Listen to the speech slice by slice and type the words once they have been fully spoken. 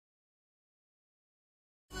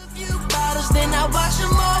then I wash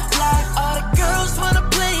them off like all the girls wanna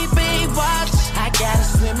play Baywatch. I got a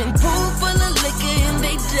swimming pool full of liquor and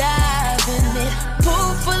they dive in it.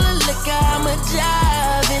 Pool full of liquor, I'ma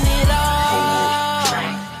dive in it all.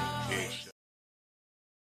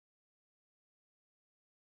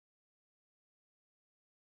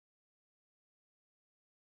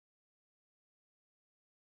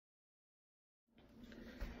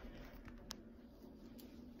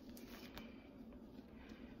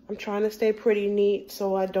 I'm trying to stay pretty neat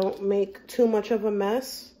so I don't make too much of a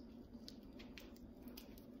mess.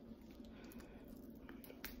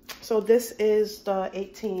 So this is the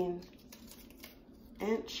 18-inch.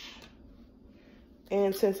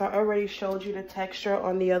 And since I already showed you the texture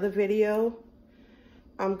on the other video,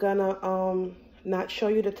 I'm gonna not show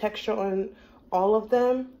you the texture on all of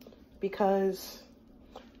them because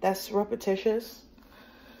that's repetitious.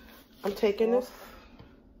 I'm taking this.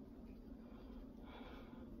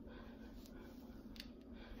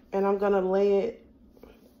 And I'm gonna lay it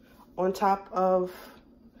on top of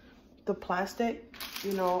the plastic,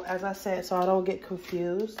 you know, as I said, so I don't get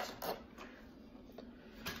confused.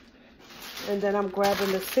 And then I'm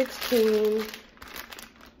grabbing the 16.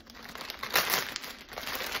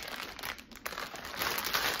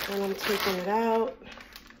 And I'm taking it out.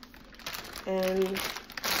 And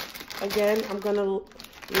again, I'm gonna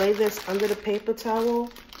lay this under the paper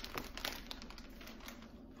towel.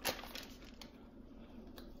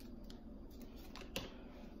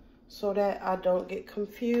 So that I don't get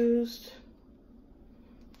confused.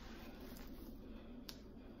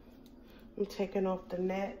 I'm taking off the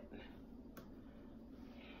net.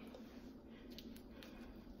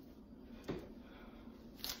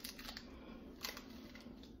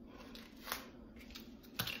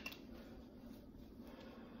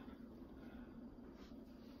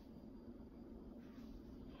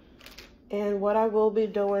 And what I will be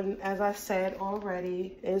doing, as I said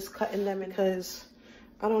already, is cutting them because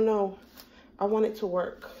I don't know, I want it to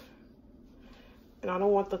work. And I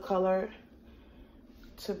don't want the color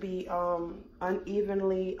to be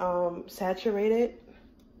unevenly saturated.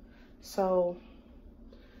 So,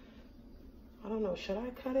 I don't know, should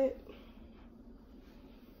I cut it?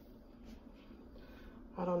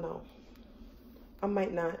 I don't know. I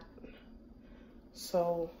might not.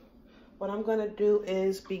 So, what I'm gonna do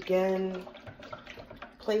is begin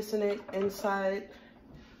placing it inside.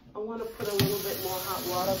 I want to put a little bit more hot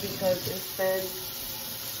water because it's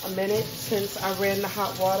been a minute since I ran the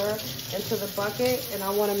hot water into the bucket, and I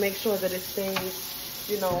want to make sure that it stays,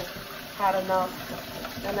 you know, hot enough.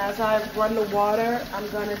 And as I run the water, I'm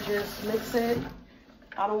going to just mix it.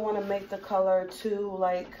 I don't want to make the color too,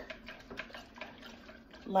 like,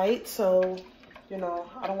 light, so, you know,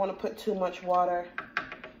 I don't want to put too much water.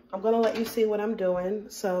 I'm going to let you see what I'm doing,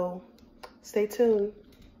 so stay tuned.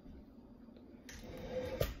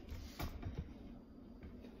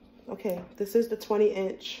 Okay, this is the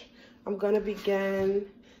 20-inch. I'm gonna begin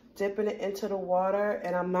dipping it into the water,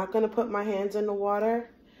 and I'm not gonna put my hands in the water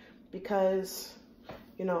because,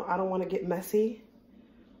 you know, I don't wanna get messy,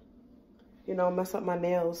 you know, mess up my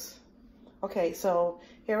nails. Okay, so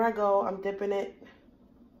here I go. I'm dipping it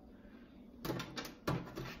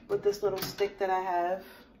with this little stick that I have.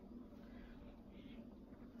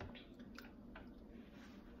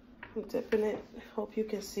 I'm dipping it, hope you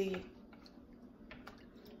can see.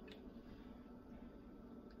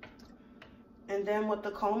 And then what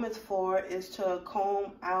the comb is for is to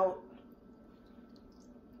comb out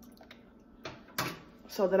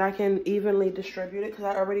so that I can evenly distribute it, because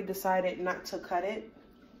I already decided not to cut it.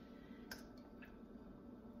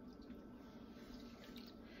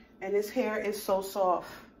 And this hair is so soft.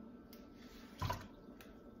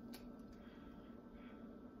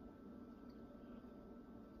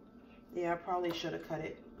 Yeah, I probably should have cut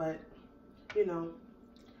it, but you know,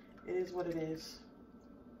 it is what it is.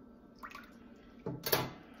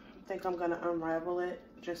 I think I'm gonna unravel it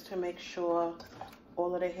just to make sure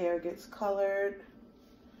all of the hair gets colored.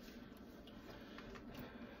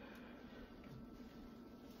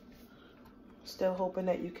 Still hoping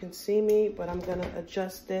that you can see me, but I'm gonna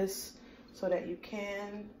adjust this so that you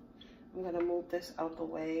can. I'm gonna move this out the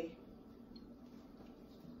way.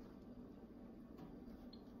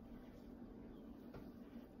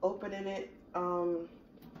 Opening it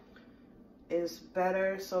is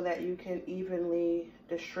better so that you can evenly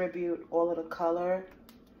distribute all of the color.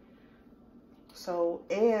 So,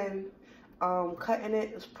 and cutting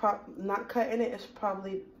it is not cutting it is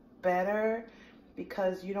probably better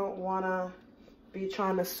because you don't want to be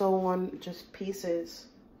trying to sew on just pieces.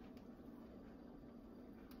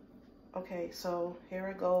 Okay, so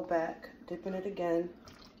here I go back, dipping it again.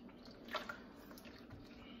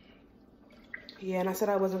 Yeah, and I said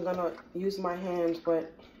I wasn't gonna use my hands,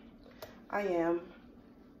 but I am.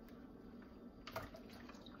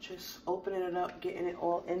 Just opening it up, getting it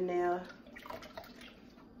all in there.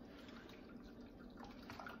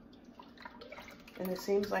 And it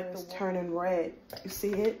seems like it's turning red. You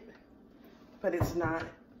see it? But it's not.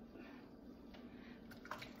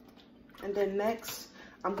 And then next,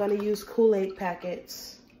 I'm gonna use Kool-Aid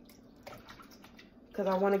packets because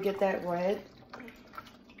I want to get that red.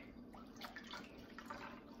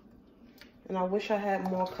 And I wish I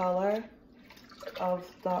had more color of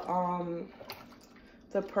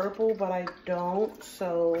the purple, but I don't.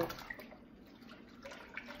 So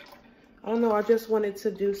I don't know. I just wanted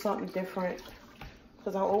to do something different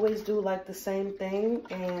because I always do like the same thing,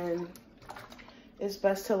 and it's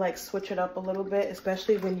best to like switch it up a little bit,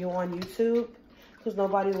 especially when you're on YouTube, because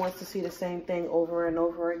nobody wants to see the same thing over and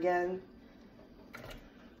over again.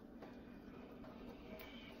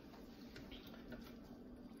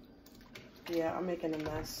 Yeah, I'm making a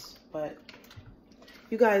mess, but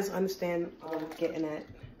you guys understand what I'm getting at.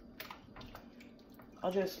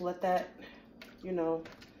 I'll just let that, you know,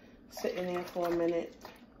 sit in there for a minute.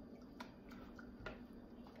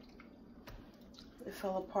 It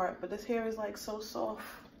fell apart, but this hair is like so soft.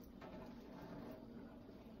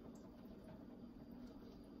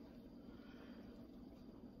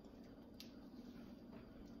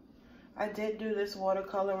 I did do this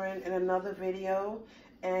watercoloring in another video,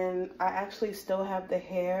 and I actually still have the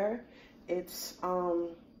hair. It's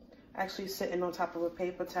actually sitting on top of a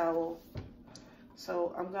paper towel.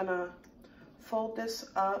 So I'm gonna fold this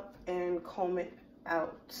up and comb it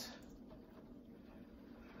out.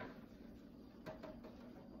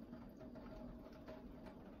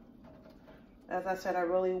 As I said, I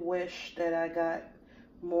really wish that I got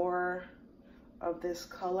more of this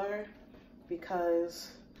color,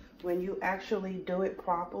 because when you actually do it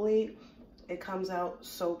properly, it comes out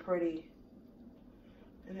so pretty.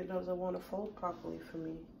 And it doesn't want to fold properly for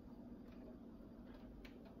me.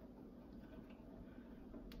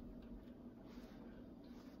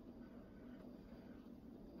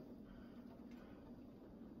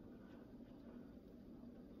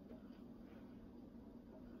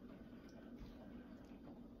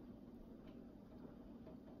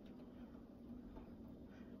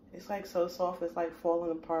 It's like so soft, it's like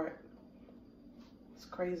falling apart. It's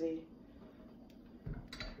crazy.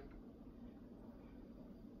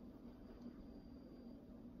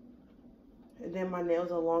 And then my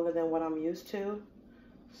nails are longer than what I'm used to,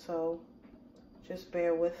 so just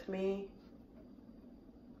bear with me.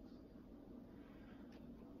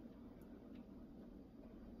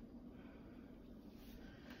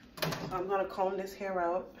 So I'm gonna comb this hair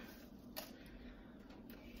out.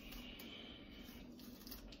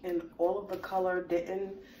 And all of the color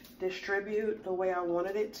didn't distribute the way I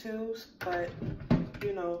wanted it to, but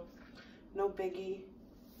you know, no biggie.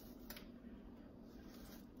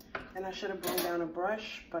 And I should have brought down a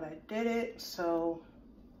brush, but I did it. So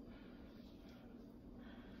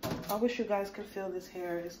I wish you guys could feel this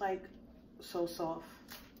hair. It's like so soft.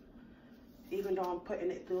 Even though I'm putting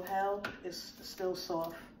it through hell, it's still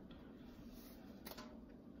soft.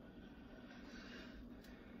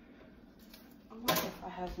 I wonder if I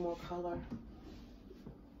have more color.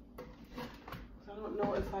 I don't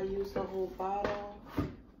know if I used the whole bottle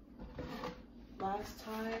last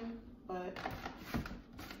time, but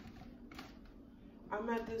I'm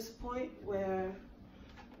at this point where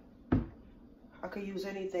I could use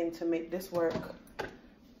anything to make this work.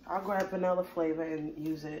 I'll grab vanilla flavor and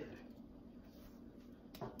use it.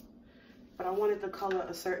 But I wanted the color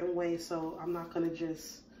a certain way, so I'm not gonna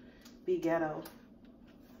just be ghetto.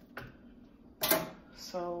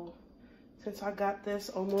 So since I got this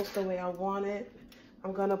almost the way I want it,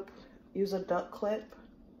 I'm gonna use a duck clip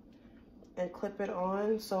and clip it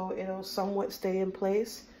on so it'll somewhat stay in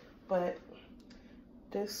place. But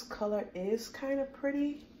this color is kind of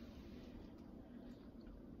pretty.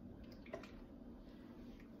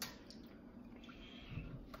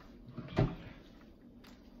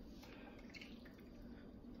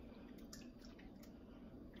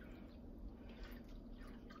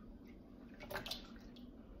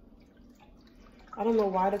 I don't know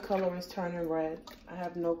why the color is turning red. I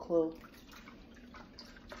have no clue.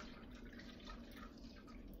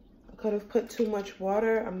 I could have put too much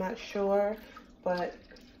water, I'm not sure, but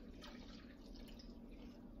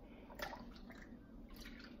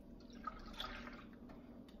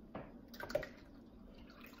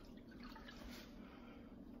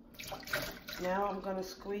now I'm gonna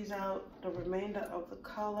squeeze out the remainder of the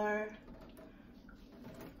color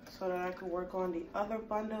so that I can work on the other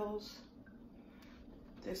bundles.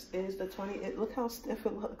 This is the 20, look how stiff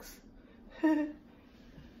it looks. Okay,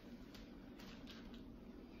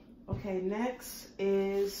 next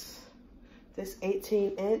is this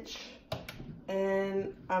 18-inch,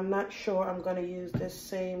 and I'm not sure I'm gonna use this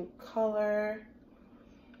same color.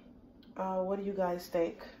 What do you guys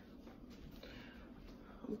think?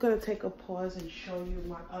 I'm gonna take a pause and show you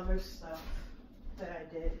my other stuff that I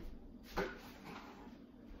did.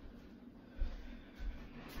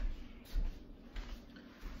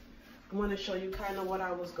 I'm gonna show you kind of what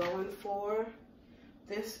I was going for.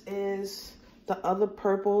 This is the other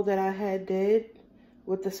purple that I had did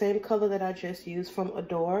with the same color that I just used from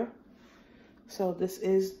Adore. So this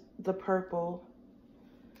is the purple,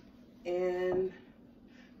 and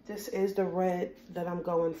this is the red that I'm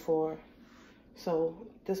going for. So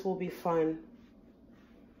this will be fun.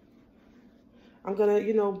 I'm gonna,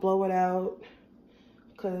 you know, blow it out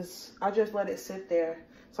because I just let it sit there.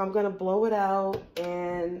 So I'm gonna blow it out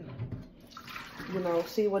and, you know,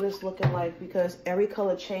 see what it's looking like, because every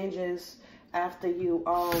color changes after you,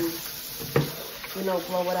 you know,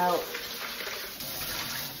 blow it out.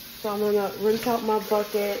 So I'm gonna rinse out my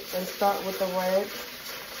bucket and start with the red.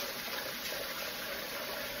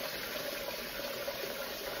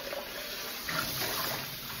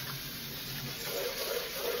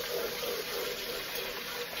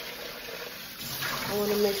 I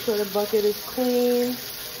want to make sure the bucket is clean,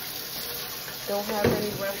 don't have any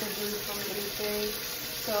residue from anything.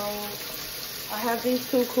 So I have these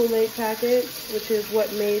 2 Kool-Aid packets, which is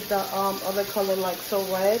what made the other color like so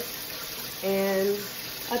red. And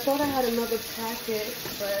I thought I had another packet,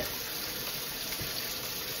 but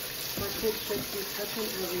my kids just be touching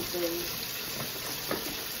everything.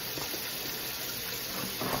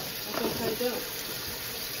 I think I do.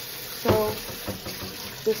 So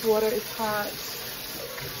this water is hot.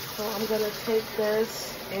 So I'm gonna take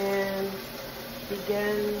this and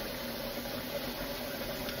begin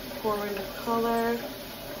pouring the color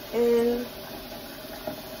in.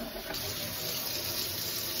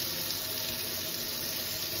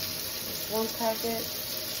 One packet.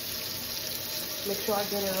 Make sure I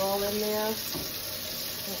get it all in there.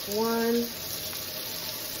 That's one.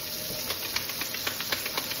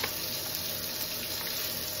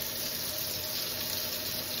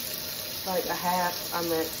 Like a half, I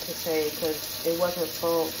meant to say, because it wasn't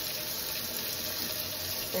full.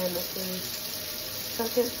 And this is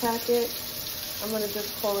second packet. I'm gonna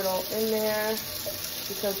just pour it all in there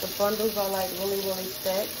because the bundles are like really, really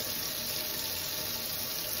thick.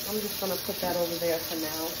 I'm just gonna put that over there for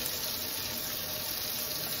now.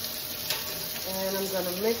 And I'm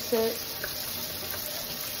gonna mix it.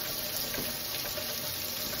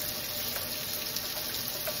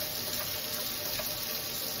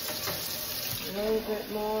 A little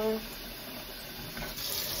bit more,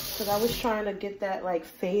 because I was trying to get that like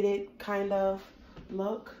faded kind of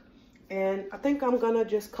look. And I think I'm gonna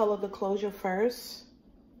just color the closure first.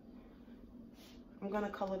 I'm gonna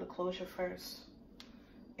color the closure first,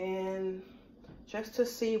 and just to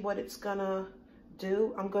see what it's gonna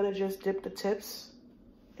do, I'm gonna just dip the tips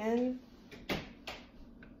in.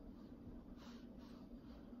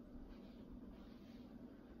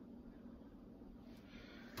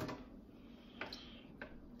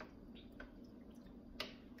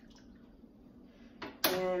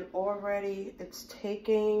 And already it's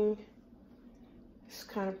taking, it's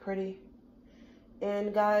kind of pretty.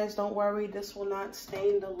 And guys, don't worry, this will not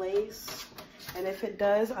stain the lace. And if it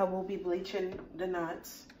does, I will be bleaching the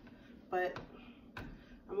knots. But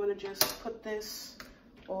I'm gonna just put this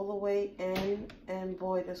all the way in, and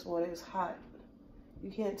boy, this water is hot.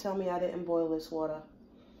 You can't tell me I didn't boil this water.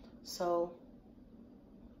 So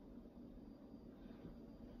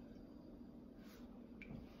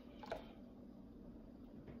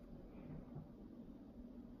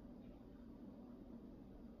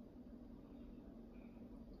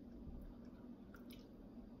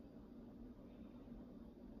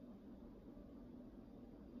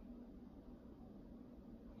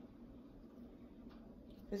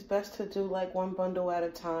it's best to do like one bundle at a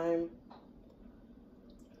time.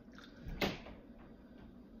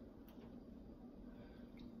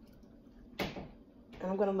 And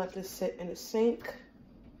I'm gonna let this sit in the sink.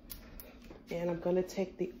 And I'm gonna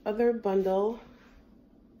take the other bundle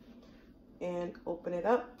and open it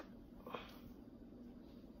up.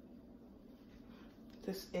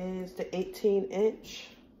 This is the 18-inch.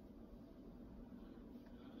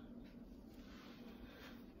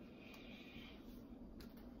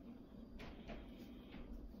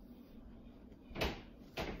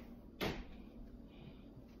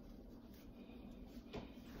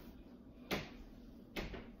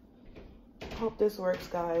 Hope this works,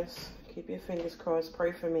 guys. Keep your fingers crossed.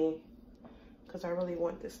 Pray for me, because I really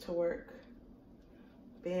want this to work.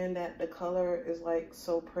 being that the color is like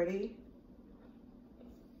so pretty.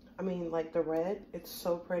 I mean, like the red, it's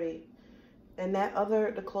so pretty. And that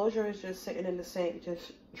other, the closure is just sitting in the sink,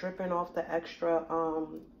 just dripping off the extra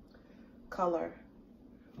color.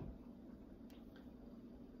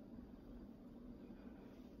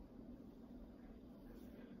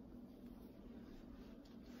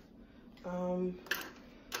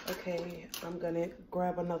 Okay, I'm gonna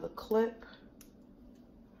grab another clip.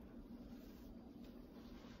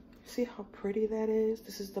 See how pretty that is?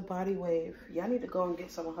 This is the body wave. Y'all need to go and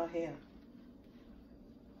get some of her hair.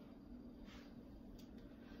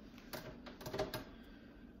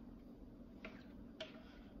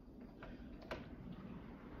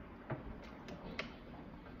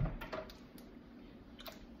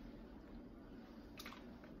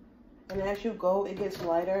 And as you go, it gets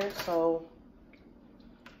lighter, so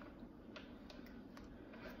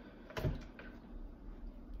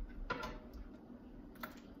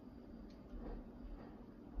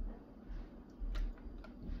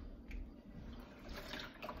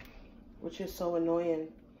which is so annoying.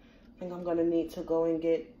 I think I'm gonna need to go and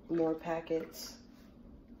get more packets.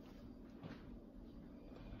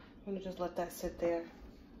 I'm gonna just let that sit there.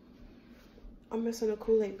 I'm missing a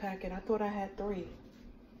Kool-Aid packet. I thought I had 3.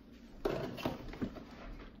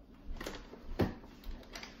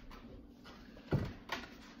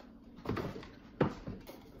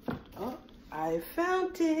 Oh, I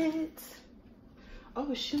found it.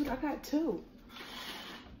 Oh shoot, I got 2.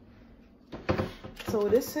 So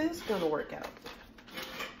this is gonna work out.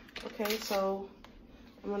 Okay, so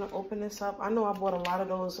I'm gonna open this up. I know I bought a lot of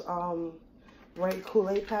those red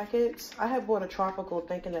Kool-Aid packets. I had bought a tropical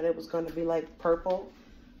thinking that it was gonna be like purple,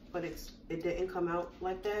 but it didn't come out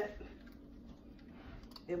like that.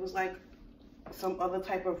 It was like some other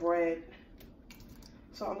type of red.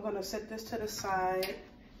 So I'm gonna set this to the side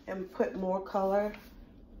and put more color.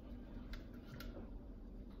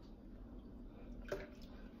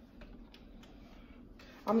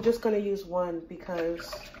 I'm just gonna use one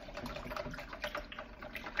because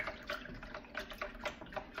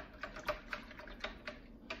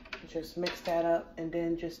just mix that up and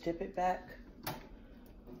then just dip it back.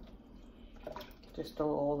 Just throw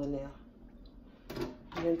it all in there.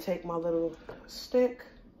 And then take my little stick,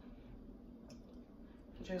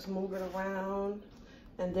 just move it around.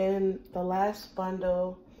 And then the last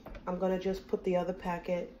bundle, I'm gonna just put the other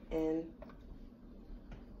packet in.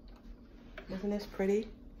 Isn't this pretty?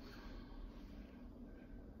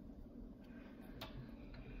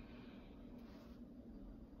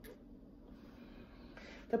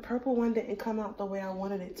 The purple one didn't come out the way I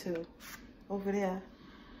wanted it to over there.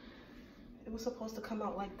 It was supposed to come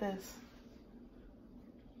out like this.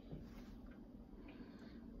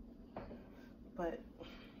 But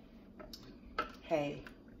hey,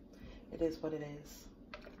 it is what it is.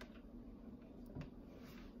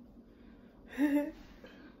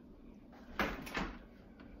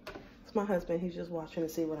 It's my husband. He's just watching to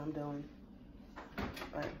see what I'm doing.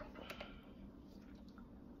 But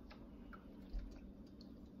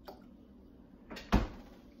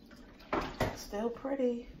still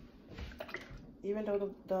pretty, even though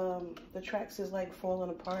the tracks is like falling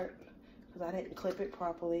apart because I didn't clip it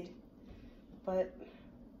properly. But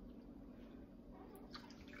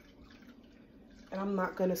and I'm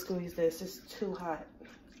not gonna squeeze this, it's too hot.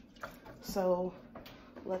 So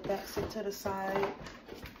let that sit to the side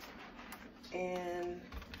and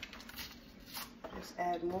just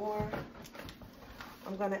add more.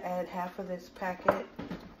 I'm gonna add half of this packet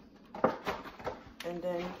and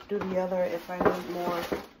then do the other if I need more.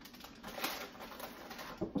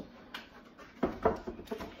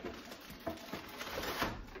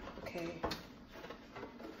 Okay.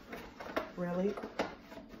 Really?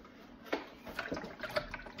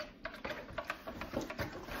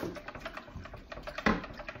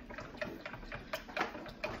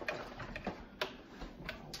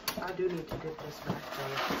 I do need to dip this back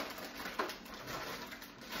though,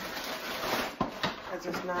 because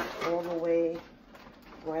it's not all the way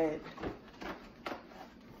red.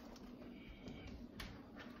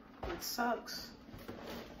 It sucks.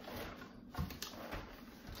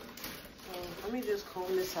 So let me just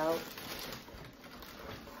comb this out.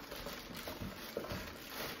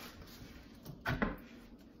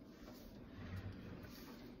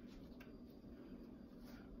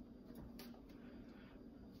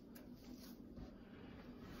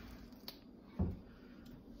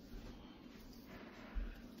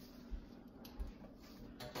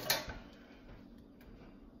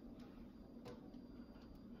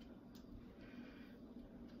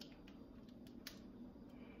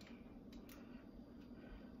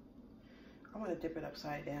 I'm gonna dip it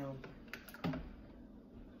upside down.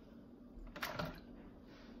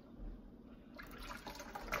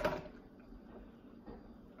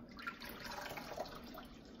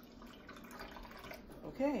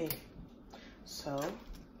 So,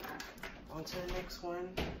 on to the next one.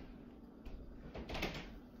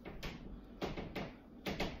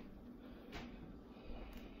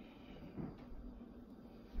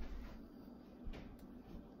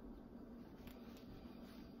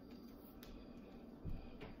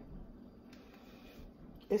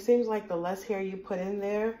 It seems like the less hair you put in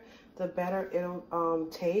there, the better it'll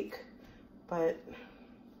take, but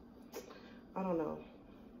I don't know.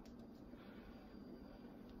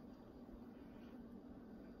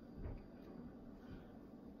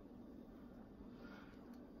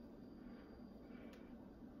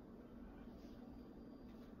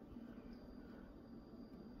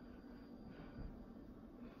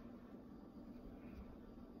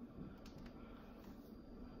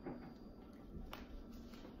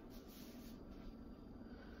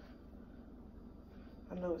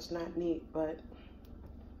 I know it's not neat, but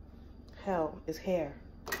hell, it's hair.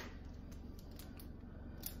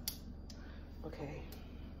 Okay.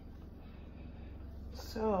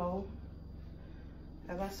 So,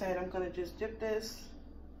 as I said, I'm gonna just dip this.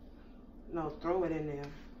 No, throw it in there,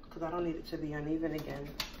 because I don't need it to be uneven again.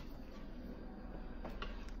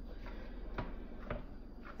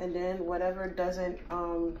 And then whatever doesn't,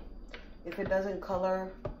 if it doesn't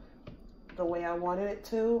color the way I wanted it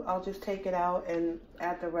to, I'll just take it out and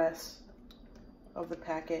add the rest of the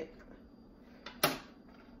packet. I'm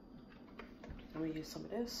gonna use some of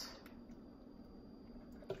this.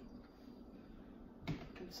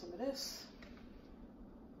 Give some of this.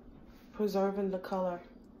 Preserving the color.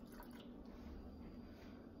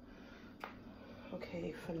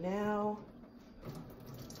 Okay, for now,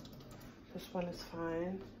 this one is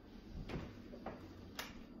fine.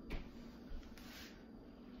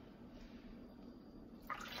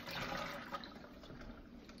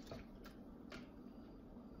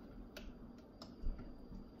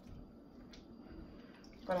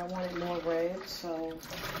 But I wanted more red, so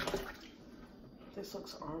this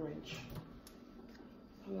looks orange.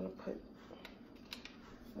 I'm gonna put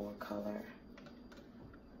more color.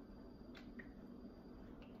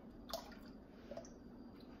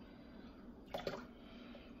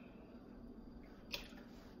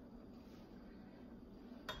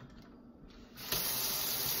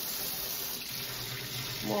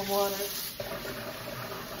 More water,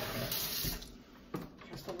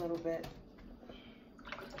 just a little bit.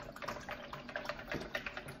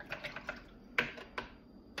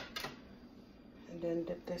 And then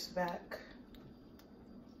dip this back.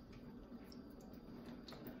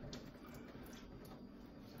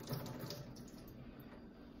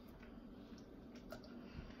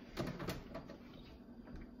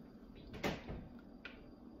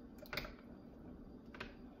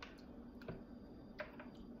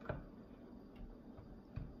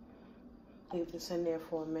 Leave this in there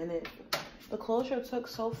for a minute. The closure took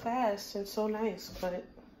so fast and so nice, but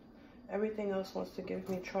everything else wants to give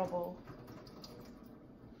me trouble.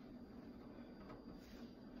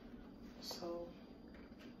 So,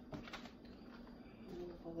 move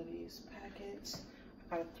all of these packets.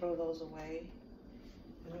 I gotta throw those away.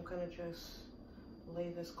 And I'm gonna just lay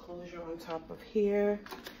this closure on top of here.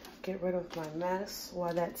 Get rid of my mess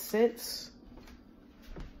while that sits.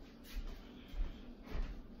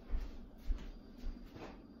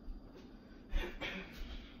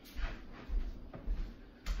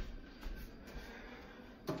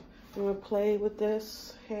 I'm gonna play with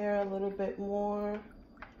this hair a little bit more.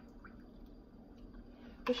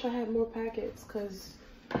 Wish I had more packets, because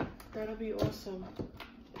that'll be awesome.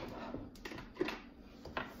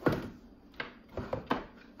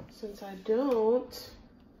 Since I don't,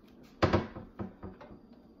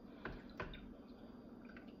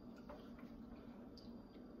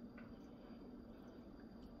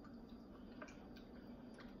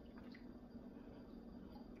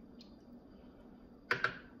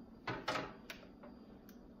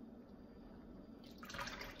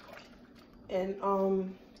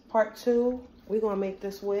 in part 2, we're gonna make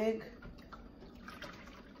this wig,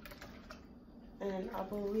 and I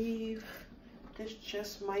believe this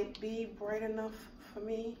just might be bright enough for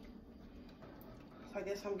me. So I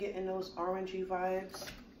guess I'm getting those orangey vibes.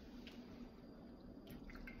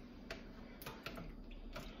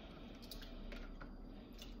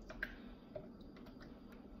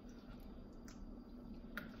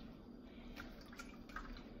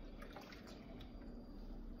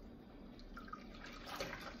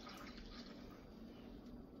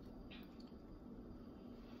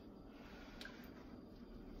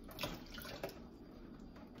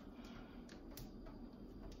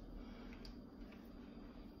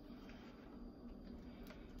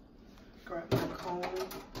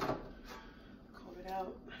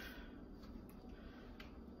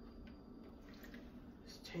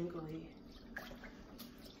 tingly.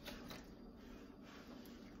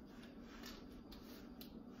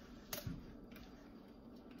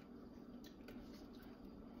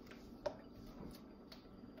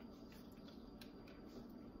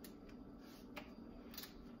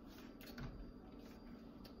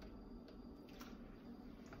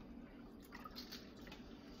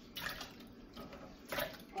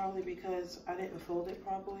 Probably because I didn't fold it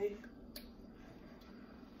properly.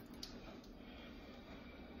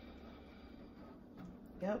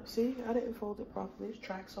 Yep, see, I didn't fold it properly. There's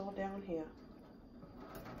tracks all down here.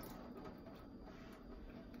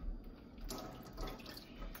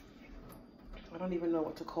 I don't even know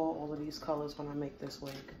what to call all of these colors when I make this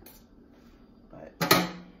wig. But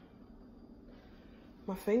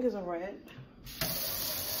my fingers are red.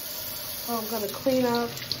 So I'm gonna clean up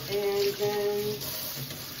and then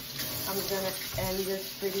I'm gonna end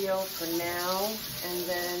this video for now, and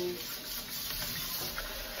then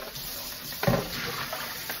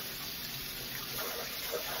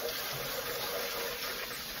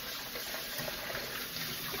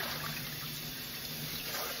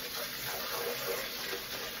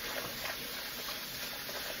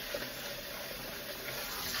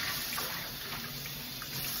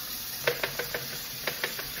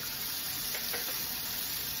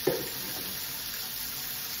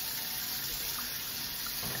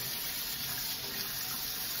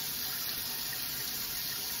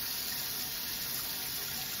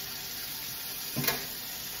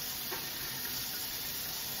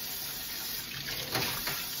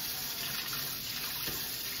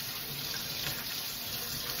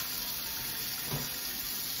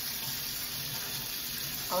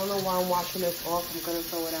I don't know why I'm washing this off. I'm gonna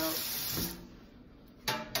throw it out.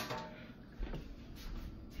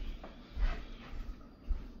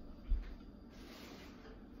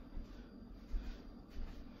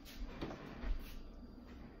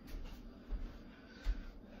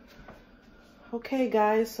 Okay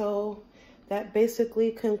guys, so that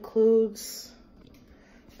basically concludes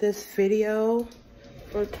this video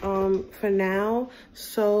for now.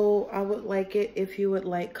 So I would like it if you would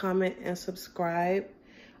like, comment, and subscribe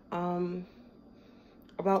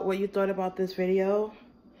about what you thought about this video.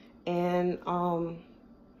 And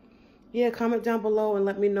yeah, comment down below and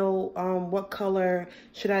let me know what color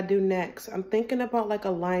should I do next. I'm thinking about like a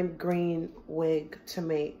lime green wig to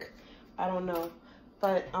make. I don't know.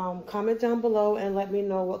 But comment down below and let me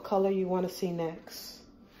know what color you want to see next.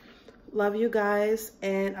 Love you guys,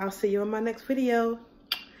 and I'll see you in my next video.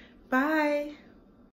 Bye.